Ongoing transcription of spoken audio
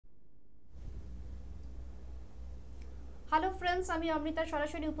Hello friends, আমি অমৃতা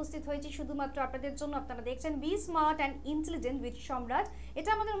সরাসরি উপস্থিত হয়েছি শুধুমাত্র আপনাদের জন্য। আপনারা দেখছেন be smart and intelligent with সম্রাট। এটা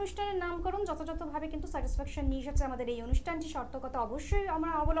আমাদের অনুষ্ঠানের নামকরণ, যথাযথভাবে কিন্তু স্যাটিসফ্যাকশন নিয়ে এসেছে আমাদের এই অনুষ্ঠানটি। সার্থকতা অবশ্যই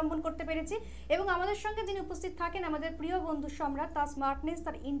আমরা অবলম্বন করতে পেরেছি এবং আমাদের সঙ্গে যিনি উপস্থিত থাকেন আমাদের প্রিয় বন্ধু সম্রাট, তার স্মার্টনেস,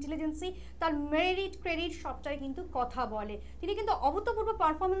 তার ইন্টেলিজেন্সি, তার মেরিট ক্রেডিট সবটাই কিন্তু কথা বলে। তিনি কিন্তু অভূতপূর্ব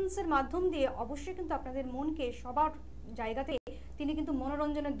পারফরমেন্সের মাধ্যম দিয়ে অবশ্যই কিন্তু আপনাদের মনকে সবার জায়গাতে তিনি কিন্তু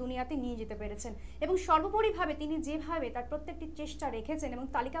মনোরঞ্জনের দুনিয়াতে নিয়ে যেতে পেরেছেন এবং সর্বোপরিভাবে তিনি যেভাবে তার প্রত্যেকটি চেষ্টা রেখেছেন এবং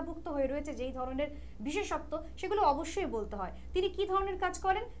তালিকাভুক্ত হয়ে রয়েছে যেই ধরনের বিশেষত্ব, সেগুলো অবশ্যই বলতে হয়। তিনি কি ধরনের কাজ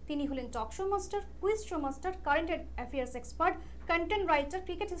করেন? তিনি হলেন talk show master, quiz show master, current affairs expert, content writer,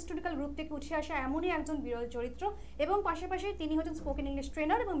 cricket historical group থেকে উঠে আসা এমনই একজন বিরল চরিত্র এবং পাশাপাশি তিনি হচ্ছেন স্পোকেন ইংলিশ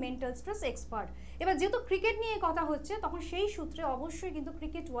ট্রেনার এবং মেন্টাল স্ট্রেস এক্সপার্ট। এবার যেহেতু ক্রিকেট নিয়ে কথা হচ্ছে, তখন সেই সূত্রে অবশ্যই কিন্তু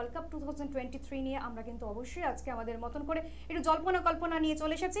ক্রিকেট ওয়ার্ল্ড কাপ 2023 নিয়ে আমরা কিন্তু অবশ্যই আজকে আমাদের মতন করে একটু কল্পনা নিয়ে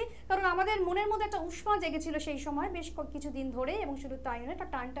চলে এসেছি। কারণ আমাদের মনের মধ্যে একটা উষ্মা জেগেছিল সেই সময় বেশ কিছুদিন ধরে, এবং শুধু তাই নয়, একটা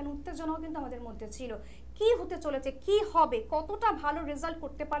টান উত্তেজনাও কিন্তু আমাদের মধ্যে ছিল। কি হতে চলেছে, কি হবে, কতটা ভালো রেজাল্ট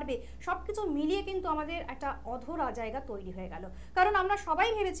করতে পারবে, সবকিছু মিলিয়ে কিন্তু আমাদের একটা অধরা জায়গা তৈরি হয়ে গেল। কারণ আমরা সবাই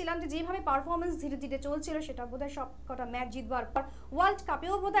ভেবেছিলাম যে যেভাবে পারফরমেন্স ধীরে ধীরে চলছিল, সেটা বোধহয় সব কটা ম্যাচ জিতবার পর ওয়ার্ল্ড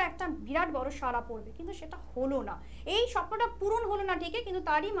কাপেও বোধহয় একটা বিরাট বড় সাড়া পড়বে, কিন্তু সেটা হলো না। এই স্বপ্নটা পূরণ হলো না ঠিকই, কিন্তু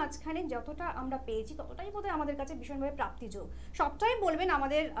তারই মাঝখানে যতটা আমরা পেয়েছি ততটাই বোধহয় আমাদের কাছে ভীষণভাবে প্রাপ্তিযোগ। সবটাই বলবেন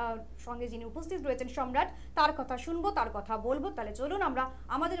আমাদের সঙ্গে যিনি উপস্থিত রয়েছেন সম্রাট, তার কথা শুনবো, তার কথা বলবো। তাহলে চলুন আমরা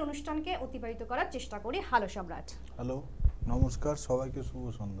আমাদের অনুষ্ঠানকে অতিবাহিত করার চেষ্টা করি। হ্যালো সম্রাট। হ্যালো, নমস্কার সবাইকে, শুভ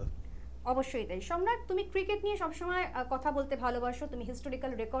সন্ধ্যা। অবশ্যই তাই সম্রাট, তুমি ক্রিকেট নিয়ে সবসময় কথা বলতে ভালোবাসো, তুমি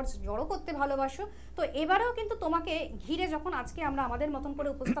হিস্টোরিক্যাল রেকর্ডস জড়ো করতে ভালোবাসো। তো এবারেও কিন্তু তোমাকে ঘিরে যখন আজকে আমরা আমাদের মতন করে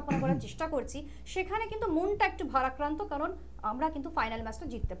উপস্থাপনা করার চেষ্টা করছি, সেখানে কিন্তু মনটা একটু ভারাক্রান্ত, কারণ আমরা কিন্তু ফাইনাল ম্যাচটা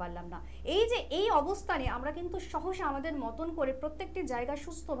জিততে পারলাম না। এই যে এই অবস্থানে আমরা কিন্তু সহসা আমাদের মতন করে প্রত্যেকটি জায়গা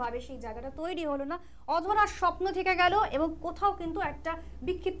সুস্থভাবে সেই জায়গাটা তৈরি হলো না, অধরা স্বপ্ন থেকে গেল এবং কোথাও কিন্তু একটা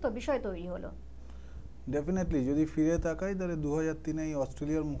বিক্ষিপ্ত বিষয় তৈরি হলো। ডেফিনেটলি যদি ফিরে তাকাই, তাহলে 2003-এ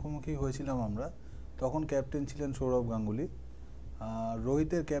অস্ট্রেলিয়ার মুখোমুখি হয়েছিলাম আমরা। তখন ক্যাপ্টেন ছিলেন সৌরভ গাঙ্গুলি।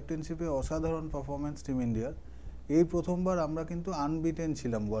 রোহিতের ক্যাপ্টেনশিপে অসাধারণ পারফরমেন্স টিম ইন্ডিয়ার। এই প্রথমবার আমরা কিন্তু আনবিটেন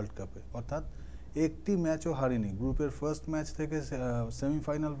ছিলাম ওয়ার্ল্ড কাপে, অর্থাৎ একটি ম্যাচও হারিনি। গ্রুপের ফার্স্ট ম্যাচ থেকে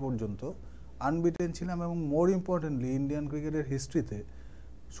সেমিফাইনাল পর্যন্ত আনবিটেন ছিলাম, এবং মোর ইম্পর্টেন্টলি ইন্ডিয়ান ক্রিকেটের হিস্ট্রিতে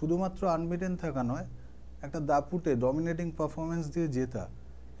শুধুমাত্র আনবিটেন থাকা নয়, একটা দাপুটে ডমিনেটিং পারফরমেন্স দিয়ে জেতা,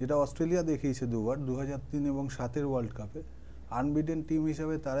 যেটা অস্ট্রেলিয়া দেখিয়েছে দুবার, 2003 এবং 2007-এর ওয়ার্ল্ড কাপে। আনবিটেন টিম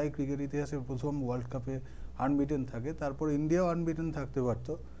হিসাবে তারাই ক্রিকেট ইতিহাসে প্রথম ওয়ার্ল্ড কাপে আনবিটেন থাকে। তারপর ইন্ডিয়াও আনবিটেন থাকতে পারত।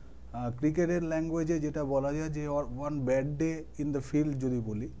 ক্রিকেটের ল্যাঙ্গুয়েজে যেটা বলা যায় যে one bad day in the field যদি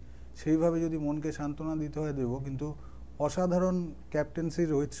বলি, সেইভাবে যদি মনকে সান্ত্বনা দিতে হয় দেব। কিন্তু অসাধারণ ক্যাপ্টেন্সি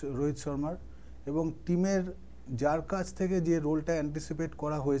রোহিত শর্মার, এবং টিমের যার কাছ থেকে যে রোলটা অ্যান্টিসিপেট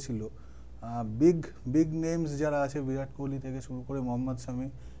করা হয়েছিল, বিগ নেমস যারা আছে, বিরাট কোহলি থেকে শুরু করে মোহাম্মদ শামি,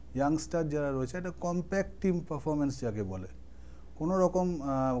 ইয়াংস্টার যারা রয়েছে, একটা কম্প্যাক্ট টিম পারফরমেন্স যাকে বলে,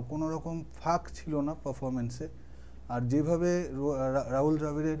 কোনো রকম ফাঁক ছিল না পারফরমেন্সে। আর যেভাবে রাহুল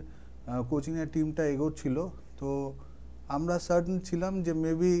দ্রাবিড়ের কোচিংয়ের টিমটা এগোচ্ছিল, তো আমরা সার্টেন ছিলাম যে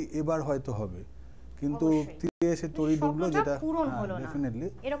মেবি এবার হয়তো হবে, কিন্তু এসে তৈরি ডুবলো, যেটা ডেফিনেটলি।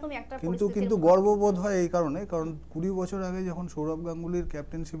 কিন্তু গর্ববোধ হয় এই কারণে, কারণ 20 বছর আগে যখন সৌরভ গাঙ্গুলির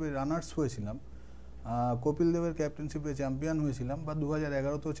ক্যাপ্টেনশিপে রানার্স হয়েছিলাম, কপিল দেবের ক্যাপ্টেনশিপে চ্যাম্পিয়ন হয়েছিলাম, বা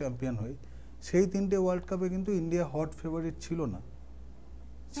 2011-তেও চ্যাম্পিয়ন হই, সেই 3টে ওয়ার্ল্ড কাপে কিন্তু ইন্ডিয়া হট ফেভারিট ছিল না,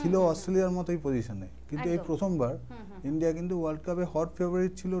 ছিল অস্ট্রেলিয়ার মতোই পজিশনে। কিন্তু এই প্রথমবার ইন্ডিয়া কিন্তু ওয়ার্ল্ড কাপে হট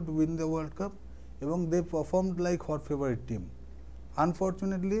ফেভারিট ছিল to win the world cup, এবং দে performed like hot favourite team.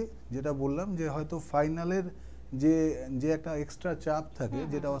 Unfortunately যেটা বললাম, যে হয়তো ফাইনালের যে একটা এক্সট্রা চাপ থাকে,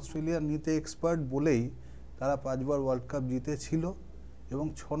 যেটা অস্ট্রেলিয়া নিতে এক্সপার্ট বলেই তারা 5বার ওয়ার্ল্ড কাপ জিতেছিল, এবং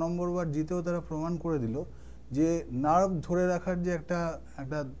 6 নম্বর বার জিতেও তারা প্রমাণ করে দিল যে নার্ভ ধরে রাখার যে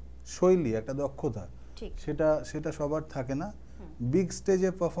একটা শৈলী, একটা দক্ষতা, সেটা সবার থাকে না। বিগ স্টেজে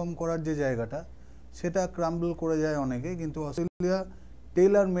পারফর্ম করার যে জায়গাটা, সেটা ক্রাম্বল করে যায় অনেকে, কিন্তু Australia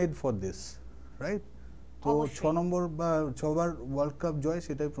Taylor made for this, right? তো 6 নম্বর বা 6বার ওয়ার্ল্ড কাপ জয়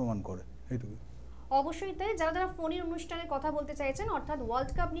সেটাই প্রমাণ করে, এইটুকু। অবশ্যই তাই। যারা ফোনের অনুষ্ঠানে কথা বলতে চাইছেন, অর্থাৎ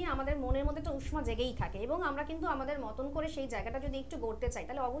ওয়ার্ল্ড কাপ নিয়ে আমাদের মনের মধ্যে একটা উষ্মা জেগেই থাকে, এবং আমরা কিন্তু আমাদের মতন করে সেই জায়গাটা যদি একটু গড়তে চাই,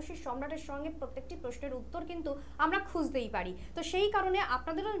 তাহলে অবশ্যই সম্রাটের সঙ্গে প্রত্যেকটি প্রশ্নের উত্তর কিন্তু আমরা খুঁজতেই পারি। তো সেই কারণে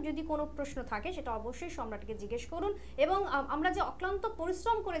আপনাদেরও যদি কোনো প্রশ্ন থাকে, সেটা অবশ্যই সম্রাটকে জিজ্ঞেস করুন। এবং আমরা যে অক্লান্ত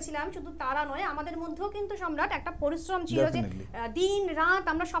পরিশ্রম করেছিলাম, শুধু তারা নয়, আমাদের মধ্যেও কিন্তু সম্রাট একটা পরিশ্রম ছিল, যে দিন রাত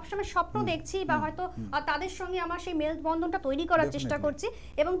আমরা সবসময় স্বপ্ন দেখছি, বা হয়তো তাদের সঙ্গে আমার সেই মেলবন্ধনটা তৈরি করার চেষ্টা করছি।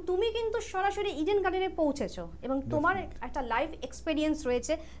 এবং তুমি কিন্তু সরাসরি ইডেন গার্ডেনে পৌঁছেছো এবং তোমার একটা লাইভ এক্সপেরিয়েন্স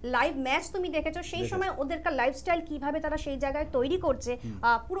রয়েছে, লাইভ ম্যাচ তুমি দেখেছো, সেই সময় ওদেরকার লাইফস্টাইল কিভাবে তারা সেই জায়গায় তৈরি করছে,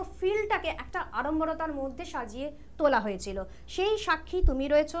 পুরো ফিল্ডটাকে একটা আড়ম্বরতার মধ্যে সাজিয়ে তোলা হয়েছিল, সেই সাক্ষী তুমি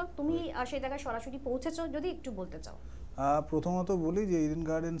রয়েছো, তুমি সেই জায়গায় সরাসরি পৌঁছেছো, যদি একটু বলতে চাও। প্রথমত বলি যে ইডেন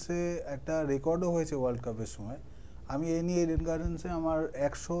গার্ডেন্সে একটা রেকর্ডও হয়েছে ওয়ার্ল্ড কাপের সময়। আমি এই নিয়ে ইডেন গার্ডেন্সে আমার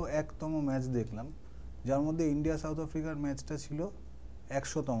 101তম ম্যাচ দেখলাম, যার মধ্যে ইন্ডিয়া সাউথ আফ্রিকার ম্যাচটা ছিল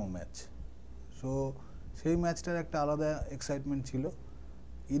 100তম ম্যাচ। সো সেই ম্যাচটার একটা আলাদা এক্সাইটমেন্ট ছিল।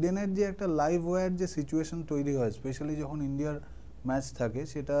 ইডেনের যে একটা লাইভ ওয়্যার যে সিচুয়েশন তৈরি হয়, স্পেশালি যখন ইন্ডিয়ার ম্যাচ থাকে,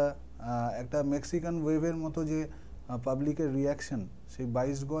 সেটা একটা মেক্সিকান ওয়েভের মতো যে পাবলিকের রিয়াকশন, সেই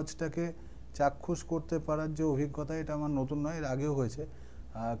 22 গজটাকে চাক্ষুষ করতে পারার যে অভিজ্ঞতা, এটা আমার নতুন নয়, এর আগেও হয়েছে,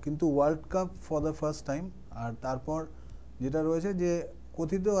 কিন্তু world cup for the first time. আর তারপর যেটা রয়েছে যে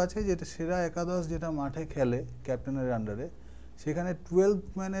কথিত আছে যেটা সেরা একাদশ যেটা মাঠে খেলে ক্যাপ্টেনের আন্ডারে, সেখানে 12th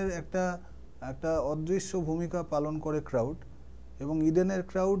ম্যানের একটা অদৃশ্য ভূমিকা পালন করে ক্রাউড, এবং ইডেনের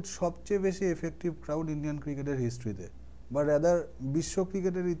ক্রাউড সবচেয়ে বেশি এফেক্টিভ ক্রাউড ইন্ডিয়ান ক্রিকেটের হিস্ট্রিতে, বা রাদার বিশ্ব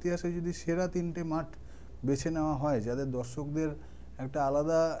ক্রিকেটের ইতিহাসে যদি সেরা 3টে মাঠ বেছে নেওয়া হয় যাদের দর্শকদের একটা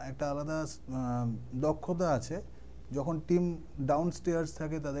আলাদা দক্ষতা আছে, যখন টিম ডাউন স্টেয়ার্স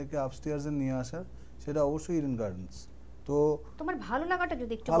থাকে তাদেরকে আপ স্টেয়ার্সে নিয়ে আসার, সেটা অবশ্যই ইডেন গার্ডেন্স। তো তোমার ভালো লাগাটা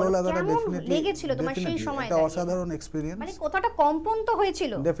যদি একটু ভালো বলো, লাগাটা কেমন লেগেছিল তোমার সেই সময়? একটা অসাধারণ এক্সপেরিয়েন্স, মানে কতটা কম্পন তো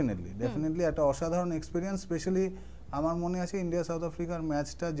হয়েছিল। ডেফিনেটলি একটা অসাধারণ এক্সপেরিয়েন্স। স্পেশালি আমার মনে আছে ইন্ডিয়া সাউথ আফ্রিকার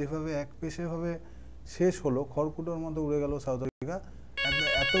ম্যাচটা যেভাবে একপেশেভাবে শেষ হলো, খড়কুটোর মতো উড়ে গেল সাউথ আফ্রিকা।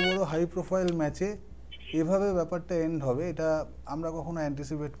 এত বড় হাই প্রোফাইল ম্যাচে এভাবে ব্যাপারটা এন্ড হবে, এটা আমরা কখনো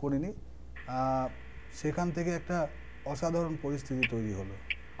অ্যান্টিসিপেট করিনি। সেখান থেকে একটা অসাধারণ পরিস্থিতি তৈরি হলো।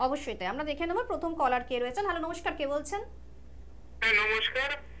 অবশ্যই তাই। আমরা দেখে নেব প্রথম কলার কে রয়েছেন। হ্যালো, নমস্কার, কে বলছেন? হ্যাঁ নমস্কার।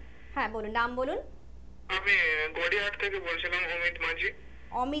 হ্যাঁ বলুন, নাম বলুন। আমি গড়িয়াহাট থেকে বলছিলাম, অমিত মাঝি।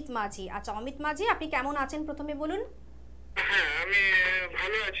 অমিত মাঝি, আচ্ছা অমিত মাঝি, আপনি কেমন আছেন প্রথমে বলুন। হ্যাঁ আমি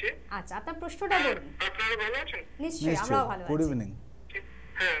ভালো আছি। আচ্ছা, আপনার প্রশ্নটা বলুন। আপনারা ভালো আছেন? নিশ্চয়ই, আমরাও ভালো আছি। Good evening.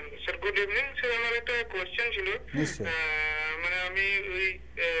 হ্যাঁ স্যার, গুড ইভিনিং স্যার। আমার একটা কোশ্চেন ছিল। মানে আমি ওই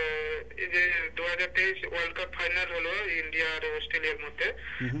এই যে 2023 ওয়ার্ল্ড কাপ ফাইনাল হলো ইন্ডিয়া আর অস্ট্রেলিয়ার মধ্যে,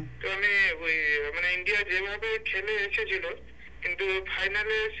 তো আমি ওই মানে ইন্ডিয়া যেভাবে খেলে এসেছিল কিন্তু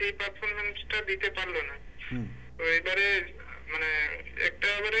ফাইনালে সেই পারফরমেন্সটা দিতে পারলো না। তো এবারে মানে একটা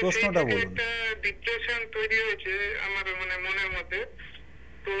ডিপ্রেশন তৈরি হয়েছে আমার মানে মনের মধ্যে।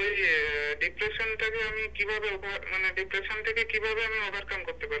 তো এই ডিপ্রেশনটাকে আমি কিভাবে মানে ডিপ্রেশন থেকে কিভাবে আমি ওভারকাম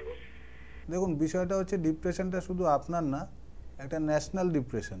করতে পারবো? দেখুন, বিষয়টা হচ্ছে ডিপ্রেশনটা শুধু আপনার না, একটা ন্যাশনাল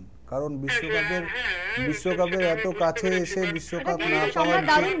ডিপ্রেশন। কারণ বিশ্বকাপের এত কাছে এসে বিশ্বকাপ না পাওয়ার,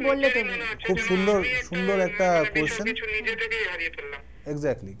 খুব সুন্দর একটা কোশ্চেন।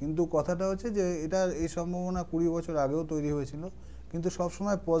 এক্স্যাক্টলি, কিন্তু কথাটা হচ্ছে যে এটা এই সম্ভাবনা 20 বছর আগেও তৈরি হয়েছিল। কিন্তু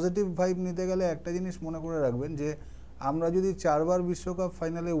সবসময় পজিটিভ ভাইব নিতে গেলে একটা জিনিস মনে করে রাখবেন যে আমরা যদি 4 বার বিশ্বকাপ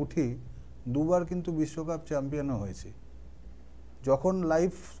ফাইনালে উঠি, 2 বার কিন্তু বিশ্বকাপ চ্যাম্পিয়নও হয়েছি। যখন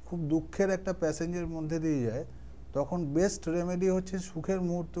লাইফ খুব দুঃখের একটা প্যাসেঞ্জের মধ্যে দিয়ে যায়, তখন বেস্ট রেমেডি হচ্ছে সুখের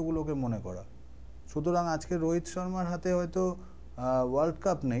মুহূর্তগুলোকে মনে করা। সুতরাং আজকে রোহিত শর্মার হাতে হয়তো ওয়ার্ল্ড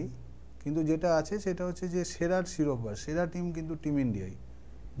কাপ নেই, কিন্তু যেটা আছে সেটা হচ্ছে যে সেরার শিরোপা, সেরা টিম কিন্তু টিম ইন্ডিয়াই।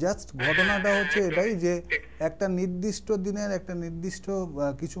 জাস্ট ঘটনাটা হচ্ছে এটাই যে একটা নির্দিষ্ট দিনের একটা নির্দিষ্ট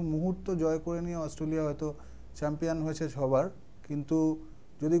কিছু মুহূর্ত জয় করে নিয়ে অস্ট্রেলিয়া হয়তো চ্যাম্পিয়ন হয়েছে সবার, কিন্তু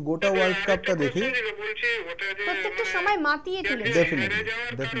যদি গোটা ওয়ার্ল্ড কাপটা দেখি, প্রত্যেকটা সময় মাতিয়ে তুলেছে। ডেফিনেটলি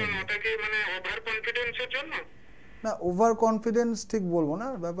না, ওভার কনফিডেন্স ঠিক বলবো না।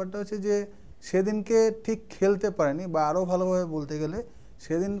 ব্যাপারটা হচ্ছে যে সেদিনকে ঠিক খেলতে পারেনি, বা আরও ভালোভাবে বলতে গেলে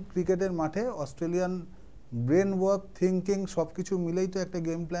সেদিন ক্রিকেটের মাঠে অস্ট্রেলিয়ান ব্রেন ওয়ার্ক, থিঙ্কিং সব কিছু মিলেই তো একটা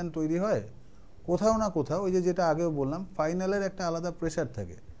গেম প্ল্যান তৈরি হয়। কোথাও না কোথাও ওই যেটা আগেও বললাম, ফাইনালের একটা আলাদা প্রেশার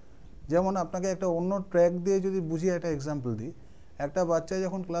থাকে। যেমন আপনাকে একটা অন্য ট্র্যাক দিয়ে যদি বুঝিয়ে একটা এক্সাম্পল দিই, একটা বাচ্চা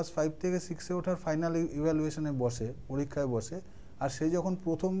যখন ক্লাস 5 থেকে 6-এ ওঠার ফাইনাল ইভ্যালুয়েশনে বসে, পরীক্ষায় বসে, আর সে যখন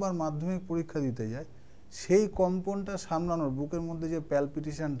প্রথমবার মাধ্যমিক পরীক্ষা দিতে যায়, সেই কম্পনটা সামলানোর, বুকের মধ্যে যে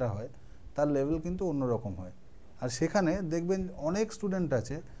প্যালপিটেশনটা হয়, তার লেভেল কিন্তু অন্যরকম হয়। আর সেখানে দেখবেন অনেক স্টুডেন্ট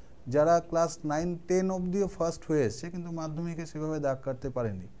আছে যারা ক্লাস 9-10 অবধিও ফার্স্ট হয়ে এসছে, কিন্তু মাধ্যমিকে সেভাবে দাগ কাটতে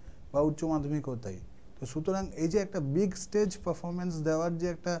পারেনি, বা উচ্চ মাধ্যমিকও তাই। তো সুতরাং এই যে একটা বিগ স্টেজ পারফরমেন্স দেওয়ার যে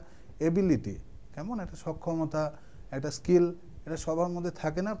একটা এবিলিটি, কেমন একটা সক্ষমতা, একটা স্কিল, এটা সবার মধ্যে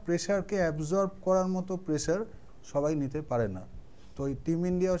থাকে না। প্রেশারকে অ্যাবজর্ব করার মতো প্রেশার সবাই নিতে পারে না। তো এই টিম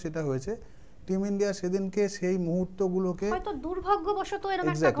ইন্ডিয়াও সেটা হয়েছে। টিম ইন্ডিয়া সেদিনকে সেই মুহূর্তগুলোকে হয়তো দুর্ভাগ্যবশত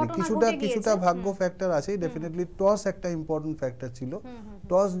এরকম একটা ঘটনা ঘটে গিয়েছে, কিছুটা ভাগ্য ফ্যাক্টর আছে। ডেফিনেটলি টস একটা ইম্পর্টেন্ট ফ্যাক্টর ছিল।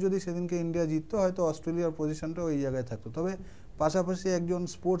 টস যদি সেদিনকে ইন্ডিয়া জিততো, হয়তো অস্ট্রেলিয়ার পজিশনটা ওই জায়গায় থাকতো। তবে পাশাপাশি একজন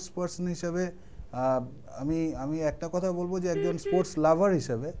স্পোর্টস পার্সন হিসেবে আমি একটা কথা বলবো যে একজন স্পোর্টস লাভার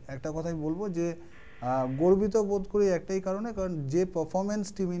হিসেবে একটা কথাই বলবো যে গর্বিত বোধ করি একটাই কারণে, কারণ যে পারফরমেন্স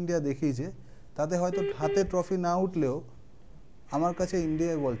টিম ইন্ডিয়া দেখিয়েছে তাতে হয়তো হাতে ট্রফি না উঠলেও আমার কাছে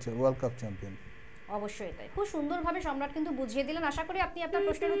ইন্ডিয়াই বলছে ওয়ার্ল্ড কাপ চ্যাম্পিয়ন। অবশ্যই তাই, খুব সুন্দরভাবে সম্রাট কিন্তু বুঝিয়ে দিলেন। আশা করি আপনি আপনার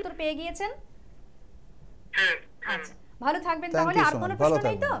প্রশ্নের উত্তর পেয়ে গিয়েছেন। আচ্ছা, ভালো থাকবেন তাহলে। আর কোনো প্রশ্ন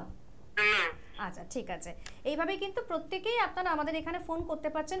নেই তো? আচ্ছা, ঠিক আছে। এইভাবে কিন্তু প্রত্যেকেই আপনারা আমাদের এখানে ফোন করতে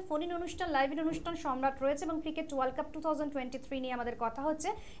পারছেন। ফোন ইন অনুষ্ঠান, লাইভ ইন অনুষ্ঠান সম্রাট রয়েছে এবং ক্রিকেট ওয়ার্ল্ড কাপ 2023 নিয়ে আমাদের কথা হচ্ছে।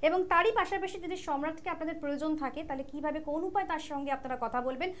 এবং তারই পাশাপাশি যদি সম্রাটকে আপনাদের প্রয়োজন থাকে তাহলে কিভাবে কোন উপায় তার সঙ্গে আপনারা কথা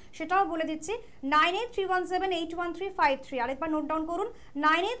বলবেন সেটাও বলে দিচ্ছি। 9831781353 আরেকবার নোট ডাউন করুন,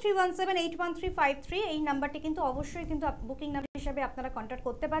 9831781353। এই নাম্বারটি কিন্তু অবশ্যই কিন্তু বুকিং নাম্বার হিসেবে আপনারা কন্ট্যাক্ট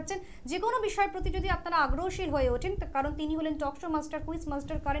করতে পারছেন। যে কোনো বিষয়ের প্রতি যদি আপনারা আগ্রহশীল হয়ে ওঠেন, কারণ তিনি হলেন talk show master, quiz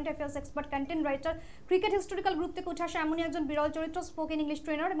master, current affairs expert, content writer, cricket historical group থেকে উঠে আসা এমনই একজন বিরল চরিত্র, স্পোকেন ইংলিশ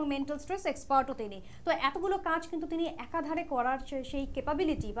ট্রেনার এবং মেন্টাল স্ট্রেস এক্সপার্টও তিনি। তো এতগুলো কাজ কিন্তু তিনি একাধারে করার সেই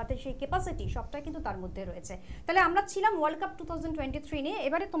ক্যাপাবিলিটি বা সেই ক্যাপাসিটি সবটাই কিন্তু তার মধ্যে রয়েছে। তাহলে আমরা ছিলাম ওয়ার্ল্ড কাপ 2023 নিয়ে।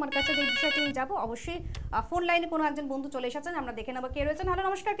 এবারে তোমার কাছে যে বিষয়টি নিয়ে যাবো, অবশ্যই ফোন লাইনে কোনো একজন বন্ধু চলে এসেছেন, আমরা দেখে নেবো কে রয়েছেন। হ্যালো,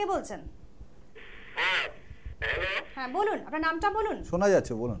 নমস্কার, কে বলছেন? হ্যাঁ বলুন, আপনার নামটা বলুন। শোনা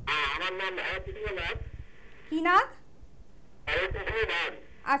যাচ্ছে, বলুন। আমার নাম কি নাথ?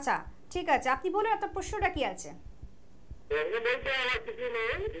 আচ্ছা, ঠিক আছে, আপনি বলুন আপনার প্রশ্নটা কি আছে। আমার কিছু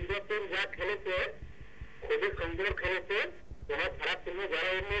নেই, যা খেলেছে খুবই সুন্দর খেলেছে, কোনো খারাপ টিমে যারা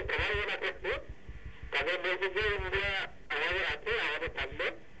এমনি সমালোচনা করছে তাদের বলছে যে ইন্ডিয়া আমাদের আছে, আমাদের থাকবে।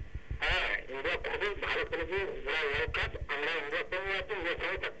 হ্যাঁ, ইন্ডিয়া খুবই ভালো খেলেছে ওয়ার্ল্ড কাপ, আমরা ইন্ডিয়ার সঙ্গে আছি, ইন্ডিয়ার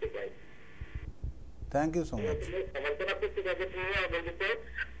সঙ্গে থাকতে চাই। Thank you so much. সমালোচনা করতে গেছে তুমি বলছে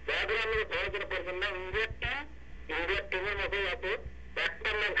দয়া করে আমাকে সমালোচনা করবেন না, ইন্ডিয়ার টিমের মতোই আছে। একটা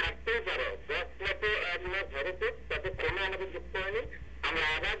ম্যাচ হারতেই পারো, 10 ম্যাচে 1 ম্যাচ হেরেছে, তাতে কোনো আমাদের যুক্ত হয়নি। আমরা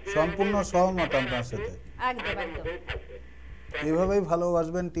আবার সম্পূর্ণ সহমত আপনার সাথে। একদম একদম, এভাবেই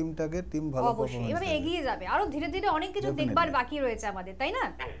ভালোবাসবেন টিমটাকে, টিম ভালো অবশ্যই এভাবে এগিয়ে যাবে। আরো ধীরে ধীরে অনেক কিছু দেখবার বাকি রয়েছে আমাদের, তাই না?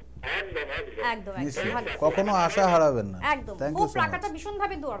 একদম একদম, কখনো আশা হারাবেন না। একদম, খুব রাখাটা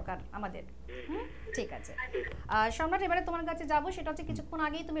ভীষণভাবে দরকার আমাদের। ঠিক আছে সম্রাট, এবারে তোমার কাছে যাবো। সেটা হচ্ছে কিছুক্ষণ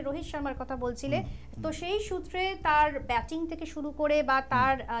আগেই তুমি রোহিত শর্মার কথা বলছিলে, তো সেই সূত্রে তার ব্যাটিং থেকে শুরু করে বা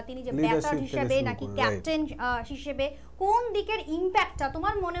তার তিনি যে ব্যাটার হিসেবে নাকি ক্যাপ্টেন হিসেবে কোন দিকের ইমপ্যাক্টটা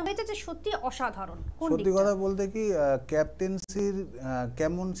তোমার মনে হয়েছে যে সত্যি অসাধারণ? সত্যি কথা বলতে কি, ক্যাপ্টেন্সির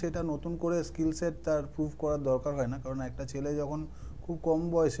কেমন সেটা নতুন করে স্কিল সেট তার প্রুভ করার দরকার হয় না, কারণ একটা ছেলে যখন খুব কম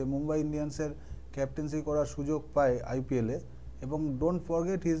বয়সে মুম্বাই ইন্ডিয়ান্সের ক্যাপ্টেন্সি করার সুযোগ পায় আইপিএলে, এবং don't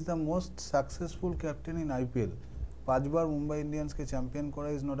forget he is the most successful captain in IPL. 5 bar Mumbai ইন্ডিয়ান্সকে champion করা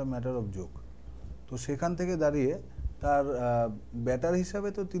is not a matter of joke. তো সেখান থেকে দাঁড়িয়ে তার ব্যাটার হিসাবে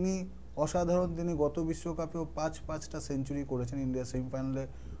তো তিনি অসাধারণ। তিনি গত বিশ্বকাপেও 5টা সেঞ্চুরি করেছেন, ইন্ডিয়া সেমিফাইনালে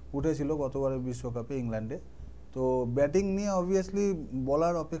উঠেছিল গতবারের বিশ্বকাপে ইংল্যান্ডে। তো ব্যাটিং নিয়ে অবভিয়াসলি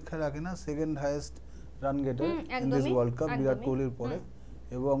বলার অপেক্ষা রাখে না, second highest run গেটার in this world cup বিরাট কোহলির পরে।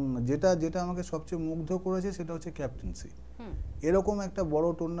 এবং যেটা আমাকে সবচেয়ে মুগ্ধ করেছে সেটা হচ্ছে ক্যাপ্টেন্সি। এরকম একটা বড়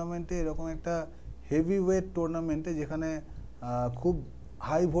টুর্নামেন্টে, এরকম একটা হেভি ওয়েট টুর্নামেন্টে যেখানে খুব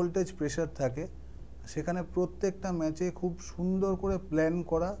হাই ভোল্টেজ প্রেশার থাকে, সেখানে প্রত্যেকটা ম্যাচে খুব সুন্দর করে প্ল্যান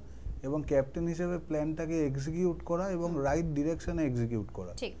করা এবং ক্যাপ্টেন হিসেবে প্ল্যানটাকে এক্সিকিউট করা এবং রাইট ডিরেকশনে এক্সিকিউট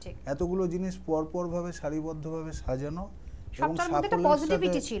করা, এতগুলো জিনিস পরপর ভাবে সারিবদ্ধভাবে সাজানো এবং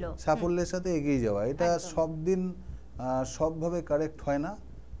সাফল্যের সাথে এগিয়ে যাওয়া, এটা সব দিন সবভাবে কারেক্ট হয় না।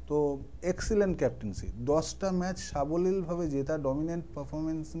 তো এক্সিলেন্ট ক্যাপ্টেন্সি, 10টা ম্যাচ সাবলীলভাবে জেতা, ডমিনেন্ট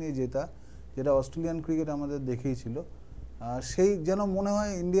পারফরমেন্স নিয়ে জেতা, যেটা অস্ট্রেলিয়ান ক্রিকেট আমাদের দেখিয়েছিল। সেই যেন মনে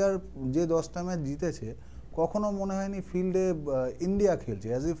হয় ইন্ডিয়ার যে 10টা ম্যাচ জিতেছে কখনো মনে হয়নি ফিল্ডে ইন্ডিয়া খেলছে,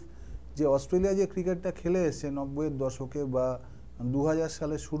 অ্যাজ ইফ যে অস্ট্রেলিয়া যে ক্রিকেটটা খেলে এসছে 90-এর দশকে বা 2000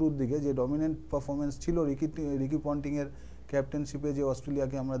 সালের শুরুর দিকে, যে ডমিনেন্ট পারফরমেন্স ছিল রিকি পন্টিংয়ের ক্যাপ্টেনশিপে যে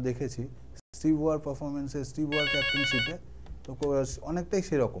অস্ট্রেলিয়াকে আমরা দেখেছি, স্টিভ ওয়ার পারফরমেন্সে, স্টিভ ওয়ার ক্যাপ্টেনশিপে, তো অনেকটাই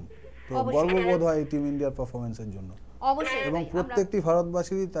সেরকম। তো গর্ববোধ হয় টিম ইন্ডিয়ার পারফরমেন্সের জন্য, এবং প্রত্যেকটি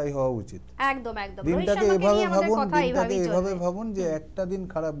ভারতবাসীরই তাই হওয়া উচিত। একদম একদম, দিনটাকে এভাবে ভাবুন যে একটা দিন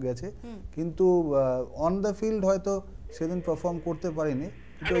খারাপ গেছে, কিন্তু অন দ্য ফিল্ড হয়তো সেদিন পারফর্ম করতে পারিনি,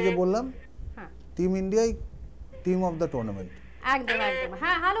 কিন্তু ওই যে বললাম team ইন্ডিয়াই team of the tournament. একদম একদম।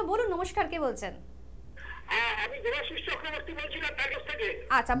 হ্যাঁ হ্যালো, বলুন, নমস্কার, কে বলছেন? আমি দেবাশিস চক্রবর্তী বলছিলাম টার্গেট থেকে।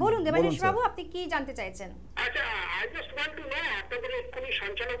 আচ্ছা বলুন দেবাশিস বাবু, আপনি কি জানতে চাইছেন? আচ্ছা, I just want to know, আপনাদের এক্ষুনি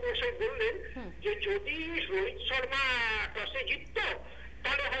সঞ্চালক মশাই বললেন যে যদি রোহিত শর্মা টসে জিততো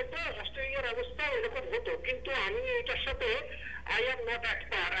তাহলে হয়তো অস্ট্রেলিয়ার অবস্থা এরকম হতো, কিন্তু আমি এটার সাথে আই এম নট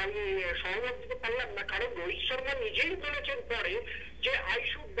এক্সপার্ট, আমি সহমত দিতে পারলাম না, কারণ রোহিত শর্মা নিজেই বলেছেন পরে যে আই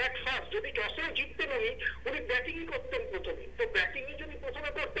শুড ব্যাট ফার্স্ট। যদি টসে জিততেন উনি ব্যাটিংই করতেন প্রথমে, তো ব্যাটিংই যদি প্রথমে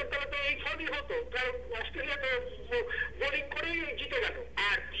করতেন তাহলে তো এই ফলই হতো। কারণ অস্ট্রেলিয়া তো বোলিং করেই জিতে গেল।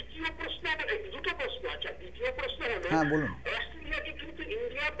 আর দ্বিতীয় প্রশ্ন, দুটো প্রশ্ন। আচ্ছা, দ্বিতীয় প্রশ্ন হলো, অস্ট্রেলিয়াকে কিন্তু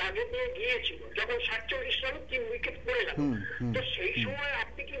ইন্ডিয়া বাগে পেয়ে গিয়েছিল যখন 47 রানে 3 উইকেট পড়ে গেল। তো সেই সময়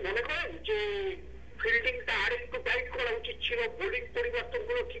আপনি কি মনে করেন যে ফিল্ডিংটা আর একটু টাইট করা উচিত ছিল, বোলিং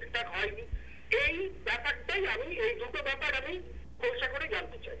পরিবর্তনগুলো ঠিকঠাক হয়নি? এই ব্যাপারটাই এই দুটো ব্যাপার আমি খোলসা করে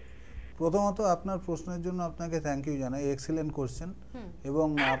জানতে চাই। প্রথমত আপনার প্রশ্নের জন্য আপনাকে থ্যাংক ইউ জানাই, এক্সিলেন্ট কোশ্চেন, এবং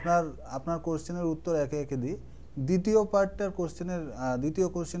আপনার কোশ্চেনের উত্তর একে একে দিই। দ্বিতীয়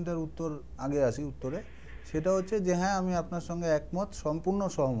কোশ্চেনটার উত্তর আগে আসি উত্তরে। সেটা হচ্ছে যে হ্যাঁ, আমি আপনার সঙ্গে একমত, সম্পূর্ণ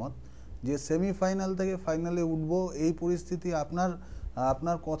সহমত যে সেমিফাইনাল থেকে ফাইনালে উঠবো এই পরিস্থিতি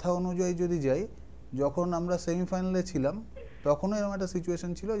আপনার কথা অনুযায়ী যদি যাই, যখন আমরা সেমিফাইনালে ছিলাম তখনও এরকম একটা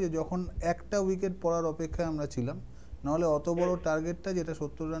সিচুয়েশন ছিল যে যখন একটা উইকেট পড়ার অপেক্ষায় আমরা ছিলাম, নাহলে অত বড় টার্গেটটা যেটা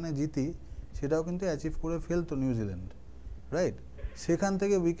 70 রানে জিতি সেটাও কিন্তু অ্যাচিভ করে ফেলতো নিউজিল্যান্ড, রাইট? সেখান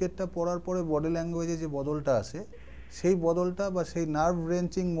থেকে উইকেটটা পড়ার পরে বডি ল্যাঙ্গুয়েজে যে বদলটা আসে, সেই বদলটা বা সেই নার্ভ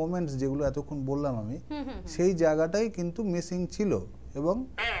রেঞ্চিং মোমেন্টস যেগুলো এতক্ষণ বললাম আমি, সেই জায়গাটাই কিন্তু মিসিং ছিল। এবং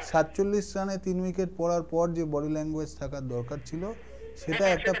 47 রানে 3 উইকেট পড়ার পর যে বডি ল্যাঙ্গুয়েজ থাকার দরকার ছিল, সেটা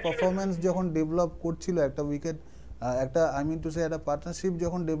একটা পারফরমেন্স যখন ডেভেলপ করছিল, একটা উইকেট একটা একটা পার্টনারশিপ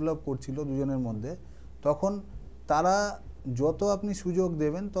যখন ডেভেলপ করছিল দুজনের মধ্যে, তখন তারা যত আপনি সুযোগ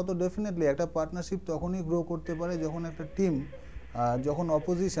দেবেন তত ডেফিনেটলি একটা পার্টনারশিপ তখনই গ্রো করতে পারে যখন একটা টিম, যখন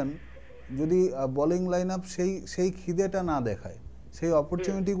অপোজিশন যদি বোলিং লাইন আপ সেই খিদেটা না দেখায়, সেই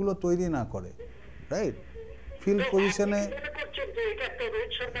অপরচুনিটিগুলো তৈরি না করে, রাইট? ফিল্ড পজিশনে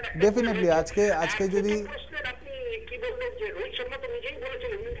ডেফিনেটলি আজকে যদি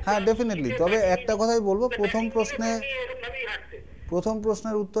হ্যাঁ ডেফিনেটলি, তবে একটা কথাই বলবো, প্রথম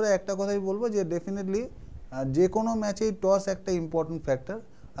প্রশ্নের উত্তরে একটা কথাই বলবো যে ডেফিনেটলি যে কোনো ম্যাচেই টস একটা ইম্পর্টেন্ট ফ্যাক্টর,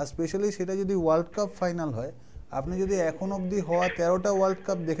 আর স্পেশালি সেটা যদি ওয়ার্ল্ড কাপ ফাইনাল হয়। আপনি যদি এখন অবধি হওয়া 13টা ওয়ার্ল্ড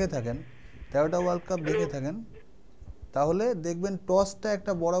কাপ দেখে থাকেন তাহলে দেখবেন টসটা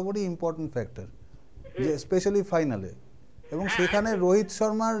একটা বরাবরই ইম্পর্টেন্ট ফ্যাক্টর, যে স্পেশালি ফাইনালে। এবং সেখানে রোহিত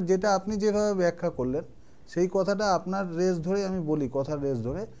শর্মার যেটা আপনি যেভাবে ব্যাখ্যা করলেন, সেই কথাটা আপনার রেস ধরে আমি বলি, কথার রেস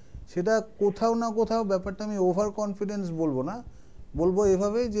ধরে, সেটা কোথাও না কোথাও ব্যাপারটা আমি ওভার কনফিডেন্স বলবো না, বলবো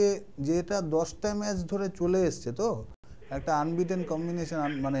এভাবেই যে এটা 10টা ম্যাচ ধরে চলে এসছে, তো একটা আনবিটেন কম্বিনেশন,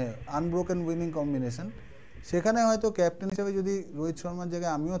 মানে আনব্রোকেন উইনিং কম্বিনেশন। সেখানে হয়তো ক্যাপ্টেন হিসেবে যদি রোহিত শর্মার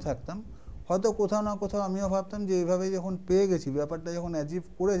জায়গায় আমিও থাকতাম, হয়তো কোথাও না কোথাও আমিও ভাবতাম যে এইভাবে যখন পেয়ে গেছি, ব্যাপারটা যখন অ্যাচিভ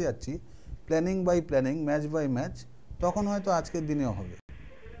করে যাচ্ছি planning by planning, match by match, তখন হয়তো আজকের দিনেও হবে।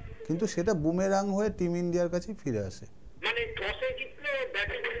 কিন্তু সেটা বুমেরাং হয়ে টিম ইন্ডিয়ার কাছেই ফিরে আসে।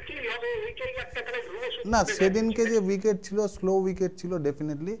 না, সেদিনকে যে উইকেট ছিল, স্লো উইকেট ছিল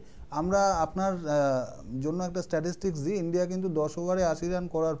ডেফিনেটলি। আমরা আপনার জন্য একটা স্ট্যাটিস্টিক্স দিই, ইন্ডিয়া কিন্তু 10 ওভারে 80 রান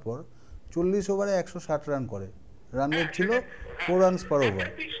করার পর 40 ওভারে 160 রান করে, রান রেট ছিল 4 রানস পার ওভার,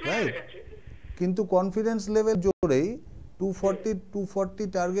 রাইট? কিন্তু কনফিডেন্স লেভেল জোরেই 240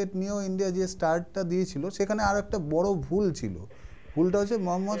 টার্গেট নিয়েও ইন্ডিয়া যে স্টার্টটা দিয়েছিল, সেখানে আর একটা বড় ভুল ছিল। ভুলটা হচ্ছে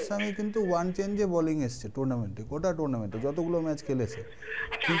মোহাম্মদ শামি কিন্তু ওয়ান চেঞ্জে বোলিং এসছে টুর্নামেন্টে, গোটা টুর্নামেন্টে যতগুলো ম্যাচ খেলেছে।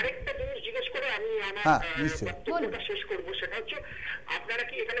 হ্যাঁ নিশ্চয়ই।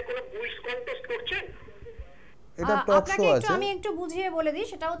 এটা টক শো আছে, আমি একটু বুঝিয়ে বলে দিই।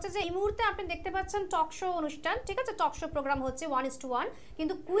 সেটা হচ্ছে যে এই মুহূর্তে আপনি দেখতে পাচ্ছেন টক শো অনুষ্ঠান, ঠিক আছে? টক শো প্রোগ্রাম হচ্ছে 1:1,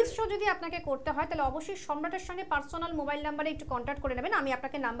 কিন্তু কুইজ শো যদি আপনাকে করতে হয় তাহলে অবশ্যই সম্রাটের সঙ্গে পার্সোনাল মোবাইল নাম্বারে একটু কন্ট্যাক্ট করে নেবেন। আমি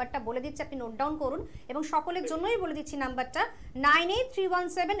আপনাকে নাম্বারটা বলে দিচ্ছি, আপনি নোট ডাউন করুন, এবং সকলের জন্যই বলে দিচ্ছি নাম্বারটা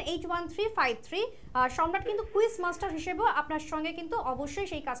 9831781353। সম্রাট কিন্তু কুইজ মাস্টার হিসেবেও আপনার সঙ্গে কিন্তু অবশ্যই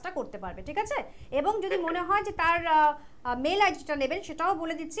সেই কাজটা করতে পারবে, ঠিক আছে? এবং যদি মনে হয় যে তার মেল আইডিটা নেবেন, সেটাও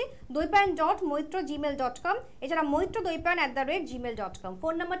বলে দিচ্ছি, doipan.moitra@gmail.com, এছাড়া moitra@gmail.com।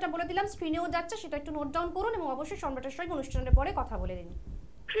 ফোন নাম্বারটা বলে দিলাম, স্ক্রিনেও যাচ্ছে, সেটা একটু নোট ডাউন করুন, এবং অবশ্যই সম্রাটের সঙ্গে অনুষ্ঠানের পরে কথা বলে নিন।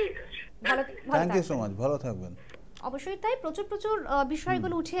 ঠিক আছে, থ্যাংক ইউ সো মাচ, ভালো থাকবেন। অবশ্যই তাই, প্রচুর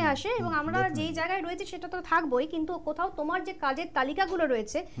বিষয়গুলো উঠে আসে, এবং আমরা যেই জায়গায় রয়েছে সেটা তো থাকবোই, কিন্তু কোথাও তোমার যে কাজের তালিকাগুলো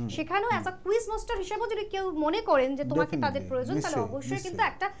রয়েছে সেখানেও অ্যাজ আ কুইজ মাস্টার হিসেবে যদি কেউ মনে করেন যে তোমাকে তাদের প্রয়োজন, তাহলে অবশ্যই কিন্তু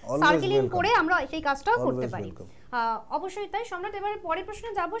একটা সার্কেলিং করে আমরা সেই কাজটাও করতে পারি। অবশ্যই তাই। সম্রাট, এবারে পরের প্রশ্নে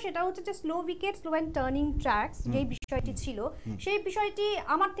যাব, সেটা হচ্ছে যে slow wicket, slow and turning tracks যেই বিষয়টি ছিল, সেই বিষয়টি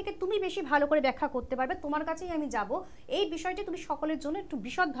আমার থেকে তুমি বেশি ভালো করে ব্যাখ্যা করতে পারবে, তোমার কাছেই আমি যাব। এই বিষয়টি তুমি সকলের জন্য একটু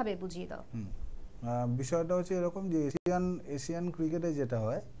বিশদভাবে বুঝিয়ে দাও। বিষয়টা হচ্ছে এরকম যে এশিয়ান ক্রিকেটে যেটা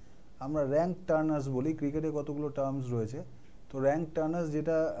হয়, আমরা র্যাঙ্ক টার্নার্স বলি। ক্রিকেটে কতগুলো টার্মস রয়েছে, তো র্যাঙ্ক টার্নার্স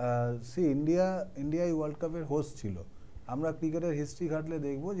যেটা ইন্ডিয়াই ওয়ার্ল্ড কাপের হোস্ট ছিল। আমরা ক্রিকেটের হিস্ট্রি ঘাটলে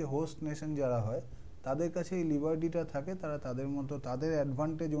দেখব যে হোস্ট নেশন যারা হয় তাদের কাছে এই লিবার্টিটা থাকে, তারা তাদের মতো তাদের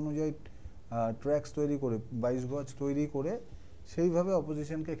অ্যাডভান্টেজ অনুযায়ী ট্র্যাকস তৈরি করে, 22 গজ তৈরি করে সেইভাবে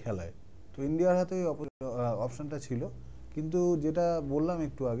অপোজিশনকে খেলায়। তো ইন্ডিয়ার হাতে ওই অপশনটা ছিল, কিন্তু যেটা বললাম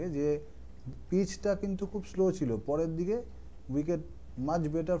একটু আগে, যে পিচটা কিন্তু খুব স্লো ছিল, পরের দিকে wicket much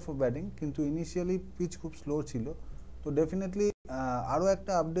better for batting, কিন্তু ইনিশিয়ালি পিচ খুব স্লো ছিল। তো ডেফিনেটলি আরও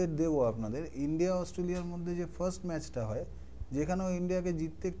একটা আপডেট দেবো আপনাদের, ইন্ডিয়া অস্ট্রেলিয়ার মধ্যে যে ফার্স্ট ম্যাচটা হয়, যেখানেও ইন্ডিয়াকে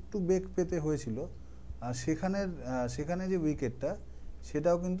জিততে একটু বেগ পেতে হয়েছিল, আর সেখানে যে উইকেটটা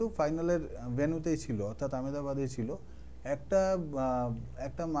সেটাও কিন্তু ফাইনালের ভেন্যুতেই ছিল, অর্থাৎ আহমেদাবাদেই ছিল।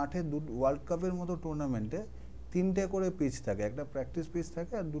 একটা মাঠে ওয়ার্ল্ড কাপের মতো টুর্নামেন্টে 3টে করে পিচ থাকে, একটা প্র্যাকটিস পিচ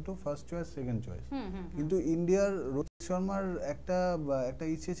থাকে আর 2টো ফার্স্ট চয়েস সেকেন্ড চয়েস। কিন্তু ইন্ডিয়ার রোহিত শর্মার একটা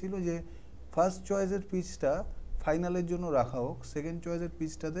ইচ্ছে ছিল যে ফার্স্ট চয়েসের পিচটা ফাইনালের জন্য রাখা হোক, সেকেন্ড চয়েসের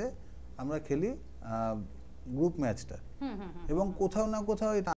পিচটাতে আমরা খেলি গ্রুপ ম্যাচটা। এবং কোথাও না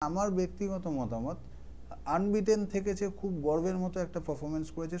কোথাও, এটা আমার ব্যক্তিগত মতামত, আনবিটেন থেকেছে, খুব গর্বের মতো একটা পারফরমেন্স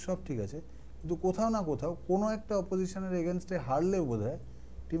করেছে, সব ঠিক আছে, কিন্তু কোথাও না কোথাও কোনো একটা অপোজিশনের এগেনস্টে হারলেও বোধহয়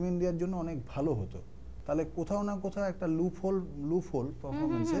টিম ইন্ডিয়ার জন্য অনেক ভালো হতো। তাহলে কোথাও না কোথাও একটা লুপহোল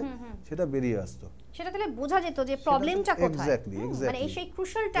পারফরম্যান্সে সেটা বেরিয়ে আসতো, সেটা তাহলে বোঝা যেত যে প্রবলেমটা কোথায়। এক্স্যাক্টলি মানে এই সেই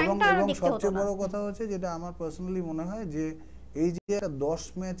ক্রুশাল টাইমটা আর দেখতে হতো না। সবচেয়ে বড় কথা হচ্ছে, যেটা আমার পার্সোনালি মনে হয়, যে এই যে একটা 10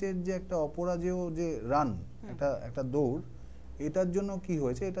 ম্যাচের যে একটা অপরাজেয় যে রান, একটা দৌড়, এটার জন্য কি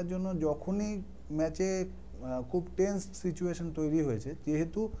হয়েছে, এটার জন্য যখনই ম্যাচে খুব টেন্স সিচুয়েশন তৈরি হয়েছে,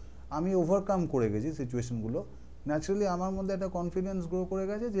 যেহেতু আমি ওভারকাম করে গেছি সিচুয়েশনগুলো, ন্যাচারালি আমার মধ্যে একটা কনফিডেন্স গ্রো করে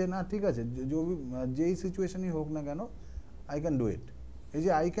গেছে যে না ঠিক আছে, যেই সিচুয়েশনই হোক না কেন, আই ক্যান ডু ইট। এই যে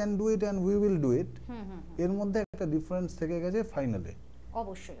I can do it and we will do it, এর মধ্যে একটা ডিফারেন্স থেকে গেছে ফাইনালে।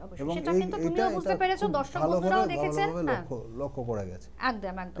 অবশ্যই সেটা কিন্তু তুমিও বুঝতে পেরেছো, দর্শক বন্ধুরাও দেখেছেন, লক্ষ্য করা গেছে।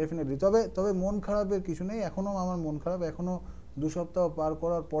 একদম ডেফিনেটলি। তবে মন খারাপের কিছু নেই, এখনো আমার মন খারাপ, এখনো 2 সপ্তাহ পার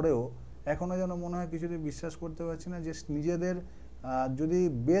করার পরেও এখনো যেন মনে হয় কিছুতে বিশ্বাস করতে পারছি না যে নিজেদের যদি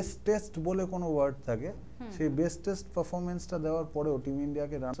বেস্ট টেস্ট বলে কোনো ওয়ার্ড থাকে, সেই বেস্ট টেস্ট পারফরমেন্সটা দেওয়ার পরেও টিম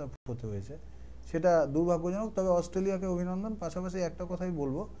ইন্ডিয়াকে রান আপ হতে হয়েছে, সেটা দুর্ভাগ্যজনক। তবে অস্ট্রেলিয়াকে অভিনন্দন। পাশাপাশি একটা কথাই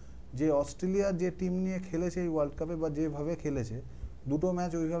বলবো, যে অস্ট্রেলিয়া যে টিম নিয়ে খেলেছে এই ওয়ার্ল্ড কাপে, বা যেভাবে খেলেছে, 2টো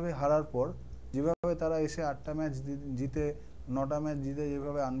ম্যাচ ওইভাবে হারার পর যেভাবে তারা এসে 8টা ম্যাচ জিতে, 9টা ম্যাচ জিতে,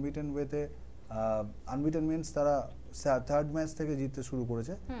 যেভাবে আনবিটেন ওয়েতে, আনবিটেন মিনস তারা থার্ড ম্যাচ থেকে জিততে শুরু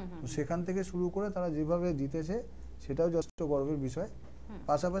করেছে, তো সেখান থেকে শুরু করে তারা যেভাবে জিতেছে, সেটাও যথেষ্ট গর্বের বিষয়।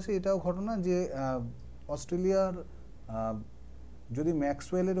 পাশাপাশি এটাও ঘটনা যে অস্ট্রেলিয়ার যদি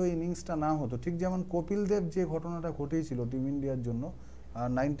ম্যাক্সওয়েলের ওই ইনিংসটা না হতো, ঠিক যেমন কপিল দেব যে ঘটনাটা ঘটেছিল টিম ইন্ডিয়ার জন্য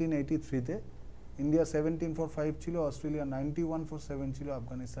 1983-তে, ইন্ডিয়া 17-5 ছিল, অস্ট্রেলিয়া 91-7 ছিল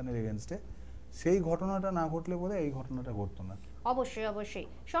আফগানিস্তানের এগেনস্টে, সেই ঘটনাটা না ঘটলে বলে এই ঘটনাটা ঘটতো না। অবশ্যই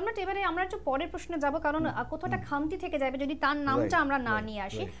সম্রাট, এবারে আমরা একটু পরের প্রশ্নে যাব, কারণ কোথাটা খামতি থেকে যাবে যদি তার নামটা আমরা না নিয়ে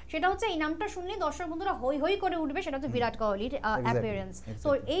আসি। সেটা হচ্ছে এই নামটা শুনলে দর্শক বন্ধুরা হই হই করে উঠবে, সেটা হচ্ছে বিরাট কোহলির অ্যাপিয়ারেন্স। তো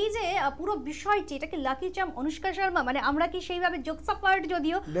এই যে পুরো বিষয়টি, এটা কি লাকি চার্ম অনুষ্কা শর্মা, মানে আমরা কি সেইভাবে জোকস অ্যাপার্ট,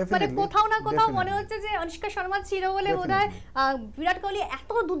 যদিও মানে কোথাও না কোথাও মনে হচ্ছে যে অনুষ্কা শর্মা ছিল বলে বোধহয় বিরাট কোহলি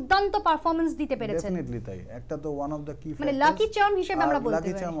এত দুর্দান্ত পারফরম্যান্স দিতে পেরেছেন। ডেফিনেটলি তাই, একটা তো ওয়ান অফ দ্য কি মানে লাকি চার্ম হিসেবে আমরা বলতে পারি।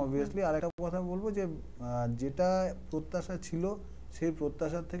 Lucky charm obviously. আর একটা কথা বলবো, যে যেটা প্রত্যাশা ছিল, সেই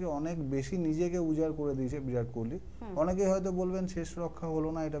প্রত্যাশার থেকে অনেক বেশি নিজেকে উজাড় করে দিয়েছে বিরাট কোহলি। অনেকেই হয়তো বলবেন শেষ রক্ষা হলো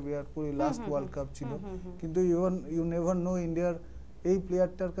না, এটা Virat Kohli last world cup ছিল, কিন্তু ইউ নেভার নো ইন্ডিয়ার এই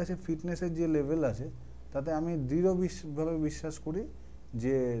প্লেয়ারটার কাছে ফিটনেসের যে লেভেল আছে, তাতে আমি দৃঢ়ভাবে বিশ্বাস করি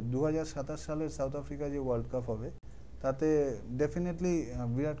যে 2027 সালের সাউথ আফ্রিকা যে ওয়ার্ল্ড কাপ হবে, তাতে ডেফিনেটলি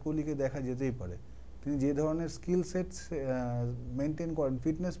বিরাট কোহলিকে দেখা যেতেই পারে। তিনি যে ধরনের স্কিল সেট মেনটেন করেন,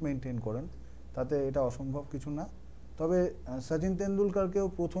 ফিটনেস মেনটেন করেন, তাতে এটা অসম্ভব কিছু না। তবে সচিন তেন্ডুলকারকেও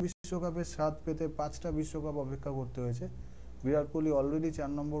প্রথম বিশ্বকাপে স্বাদ পেতে 5টা বিশ্বকাপ অপেক্ষা করতে হয়েছে, বিরাট কোহলি অলরেডি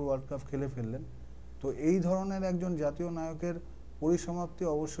 4 নম্বর ওয়ার্ল্ড কাপ খেলে ফেললেন। তো এই ধরনের একজন জাতীয় নায়কের পরিসমাপ্তি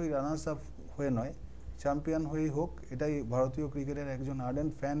অবশ্যই রানার্স আপ হয়ে নয়, চ্যাম্পিয়ন হয়েই হোক, এটাই ভারতীয় ক্রিকেটের একজন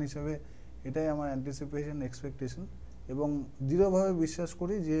আর্ডেন্ট ফ্যান হিসেবে এটাই আমার অ্যান্টিসিপেশন, এক্সপেকটেশন। এবং দৃঢ়ভাবে বিশ্বাস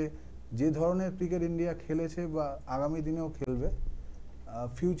করি যে ধরনের ক্রিকেট ইন্ডিয়া খেলেছে বা আগামী দিনেও খেলবে,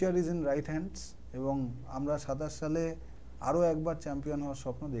 future is in right hands, এবং আমরা 27 সালে আরও একবার চ্যাম্পিয়ন হওয়ার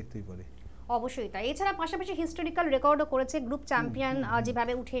স্বপ্ন দেখতেই পারি। অবশ্যই তাই। এছাড়া পাশাপাশি হিস্টোরিক্যাল রেকর্ডও করেছে, গ্রুপ চ্যাম্পিয়ন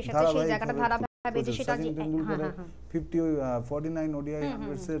যেভাবে উঠে এসেছে সেই জায়গাটা ধারাবাহিকভাবে, যে সেটা যে 49 ওডিআই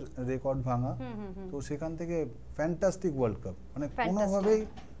হান্ড্রেডসের রেকর্ড ভাঙা, তো সেখান থেকে ফ্যান্টাস্টিক ওয়ার্ল্ড কাপ, মানে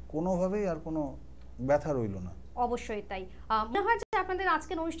কোনোভাবেই আর কোনো ব্যথা রইল না। অবশ্যই তাই। মনে হয় যে আপনাদের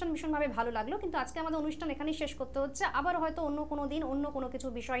আজকের অনুষ্ঠান ভীষণভাবে ভালো লাগলো, কিন্তু আজকে আমাদের অনুষ্ঠান এখানেই শেষ করতে হচ্ছে। আবার হয়তো অন্য কোনো দিন অন্য কোনো কিছু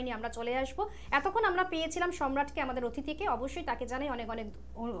বিষয় নিয়ে আমরা চলে আসব। এতক্ষণ আমরা পেয়েছিলাম সম্রাটকে, আমাদের অতিথিকে, অবশ্যই তাকে জানাই অনেক অনেক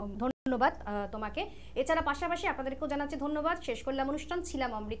ধন্যবাদ তোমাকে। এছাড়া পাশাপাশি আপনাদেরকেও জানাচ্ছি ধন্যবাদ। শেষ করলাম অনুষ্ঠান,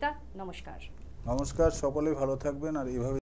 ছিলাম অমৃতা। নমস্কার। নমস্কার, সকলেই ভালো থাকবেন আর এইভাবে